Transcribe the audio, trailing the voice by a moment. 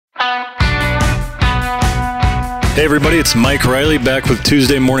Hey everybody, it's Mike Riley back with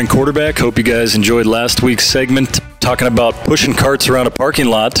Tuesday Morning Quarterback. Hope you guys enjoyed last week's segment talking about pushing carts around a parking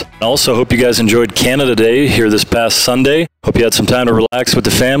lot. Also hope you guys enjoyed Canada Day here this past Sunday. Hope you had some time to relax with the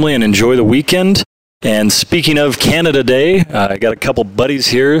family and enjoy the weekend. And speaking of Canada Day, I got a couple buddies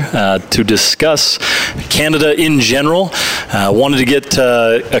here to discuss Canada in general. Wanted to get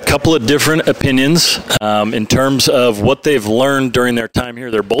a couple of different opinions in terms of what they've learned during their time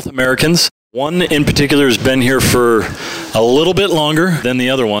here. They're both Americans. One in particular has been here for a little bit longer than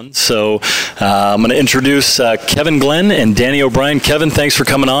the other one. So I'm going to introduce Kevin Glenn and Danny O'Brien. Kevin, thanks for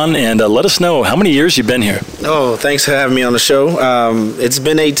coming on, and let us know how many years you've been here. Oh, thanks for having me on the show. It's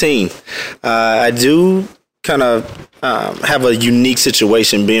been 18. I do kind of have a unique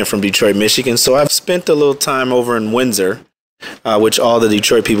situation being from Detroit, Michigan. So I've spent a little time over in Windsor, which all the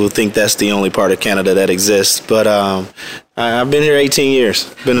Detroit people think that's the only part of Canada that exists. But I've been here 18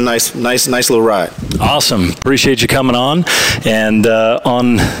 years. Been a nice little ride. Awesome. Appreciate you coming on. And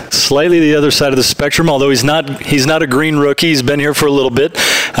on slightly the other side of the spectrum, although he's not a green rookie, he's been here for a little bit.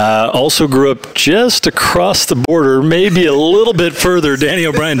 Also grew up just across the border, maybe a little bit further. Danny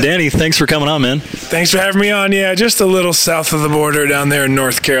O'Brien. Danny, thanks for coming on, man. Thanks for having me on. Yeah, just a little south of the border down there in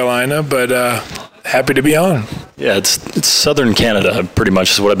North Carolina, but happy to be on. Yeah, it's southern Canada, pretty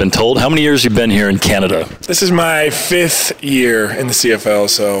much is what I've been told. How many years have you been here in Canada? This is my 5th year in the CFL,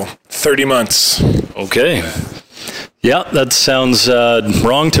 so 30 months. Okay. Yeah, that sounds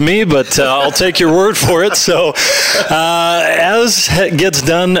wrong to me, but I'll take your word for it. So as gets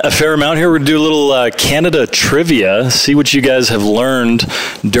done a fair amount here, we're going to do a little Canada trivia, see what you guys have learned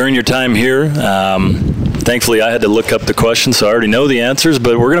during your time here. Thankfully, I had to look up the questions, so I already know the answers,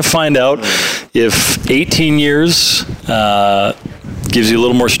 but we're going to find out if 18 years gives you a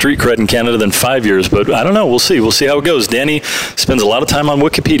little more street cred in Canada than 5 years, but I don't know. We'll see. We'll see how it goes. Danny spends a lot of time on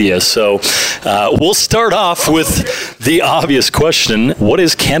Wikipedia, so we'll start off with the obvious question. What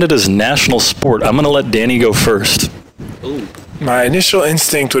is Canada's national sport? I'm going to let Danny go first. Ooh. My initial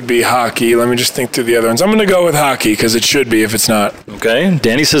instinct would be hockey. Let me just think through the other ones. I'm going to go with hockey because it should be if it's not. Okay.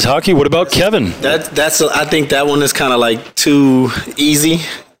 Danny says hockey. What about Kevin? I think that one is kind of like too easy.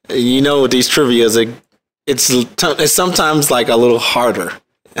 You know, with these trivias, it's sometimes like a little harder.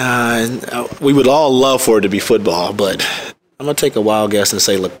 We would all love for it to be football, but I'm going to take a wild guess and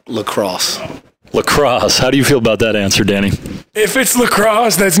say lacrosse. Lacrosse. How do you feel about that answer, Danny? If it's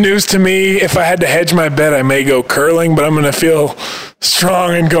lacrosse, that's news to me. If I had to hedge my bet, I may go curling, but I'm going to feel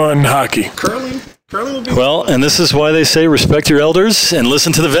strong and going hockey. Curling? Curling would be well, and this is why they say respect your elders and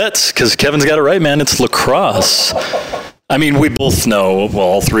listen to the vets, because Kevin's got it right, man. It's lacrosse. I mean, we both know, well,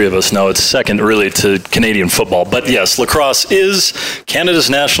 all three of us know it's second really to Canadian football. But yes, lacrosse is Canada's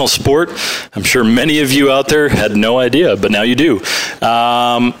national sport. I'm sure many of you out there had no idea, but now you do.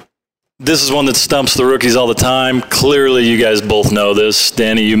 This is one that stumps the rookies all the time. Clearly, you guys both know this.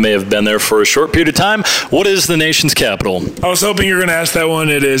 Danny, you may have been there for a short period of time. What is the nation's capital? I was hoping you were going to ask that one.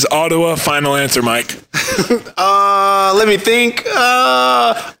 It is Ottawa. Final answer, Mike. Let me think.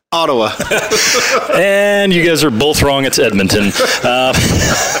 Ottawa. And you guys are both wrong. It's Edmonton.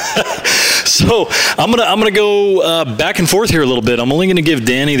 So I'm gonna go back and forth here a little bit. I'm only going to give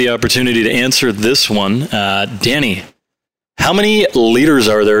Danny the opportunity to answer this one. Danny, how many liters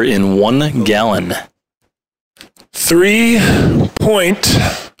are there in 1 gallon?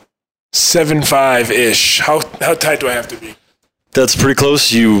 3.75-ish. How tight do I have to be? That's pretty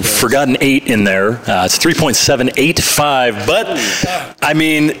close. You've forgotten 8 in there. It's 3.785. But, I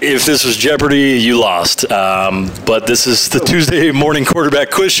mean, if this was Jeopardy, you lost. But this is the Tuesday Morning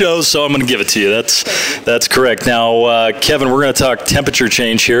Quarterback Quiz Show, so I'm going to give it to you. That's correct. Now, Kevin, we're going to talk temperature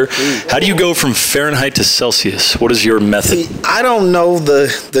change here. How do you go from Fahrenheit to Celsius? What is your method? I don't know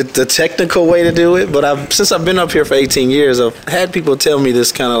the technical way to do it, but since I've been up here for 18 years, I've had people tell me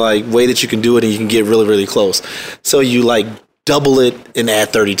this kind of like way that you can do it and you can get really, really close. So you like double it and add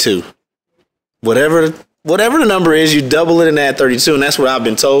 32. Whatever the number is, you double it and add 32, and that's what I've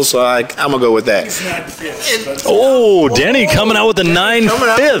been told, so I'm going to go with that. Danny coming out with the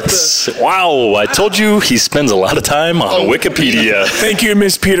 9/5. Wow, I told you he spends a lot of time on Wikipedia. Thank you,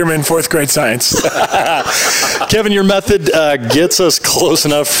 Miss Peterman, 4th grade science. Kevin, your method gets us close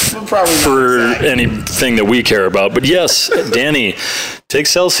enough for anything that we care about. But yes, Danny, take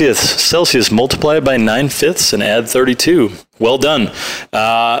Celsius, multiply it by 9/5 and add 32. Well done.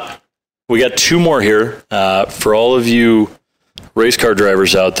 We got 2 more here. For all of you race car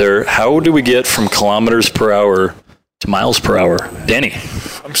drivers out there, how do we get from kilometers per hour to miles per hour? Danny.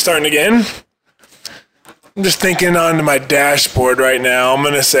 I'm starting again. I'm just thinking onto my dashboard right now. I'm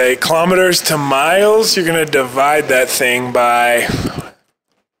going to say kilometers to miles. You're going to divide that thing by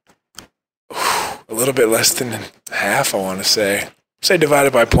little bit less than half, I want to say. Say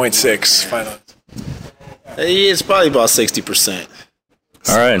divided by 0.6 final. It's probably about 60%.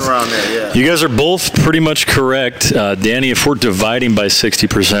 All right. Around there, yeah. You guys are both pretty much correct. Danny, if we're dividing by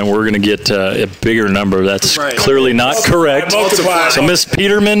 60%, we're going to get a bigger number. That's clearly not correct. So, Miss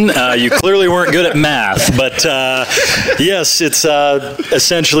Peterman, you clearly weren't good at math. But, yes, it's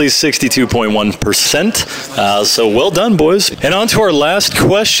essentially 62.1%. So, well done, boys. And on to our last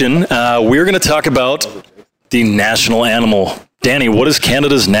question. We're going to talk about the national animal. Danny, what is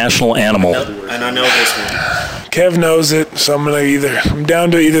Canada's national animal? And I know this one. Kev knows it, so I'm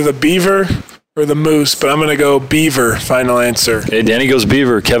down to either the beaver or the moose, but I'm going to go beaver, final answer. Okay, Danny goes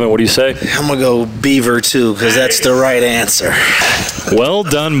beaver. Kevin, what do you say? I'm going to go beaver, too, because that's the right answer. Well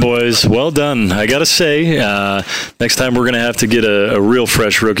done, boys. Well done. I got to say, next time we're going to have to get a real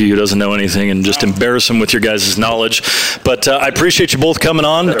fresh rookie who doesn't know anything and just embarrass him with your guys' knowledge. But I appreciate you both coming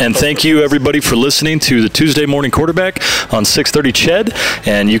on, and thank you, everybody, for listening to the Tuesday Morning Quarterback on 630 CHED,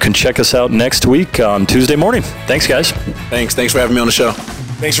 and you can check us out next week on Tuesday morning. Thanks, guys. Thanks for having me on the show.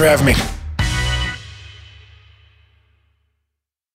 Thanks for having me.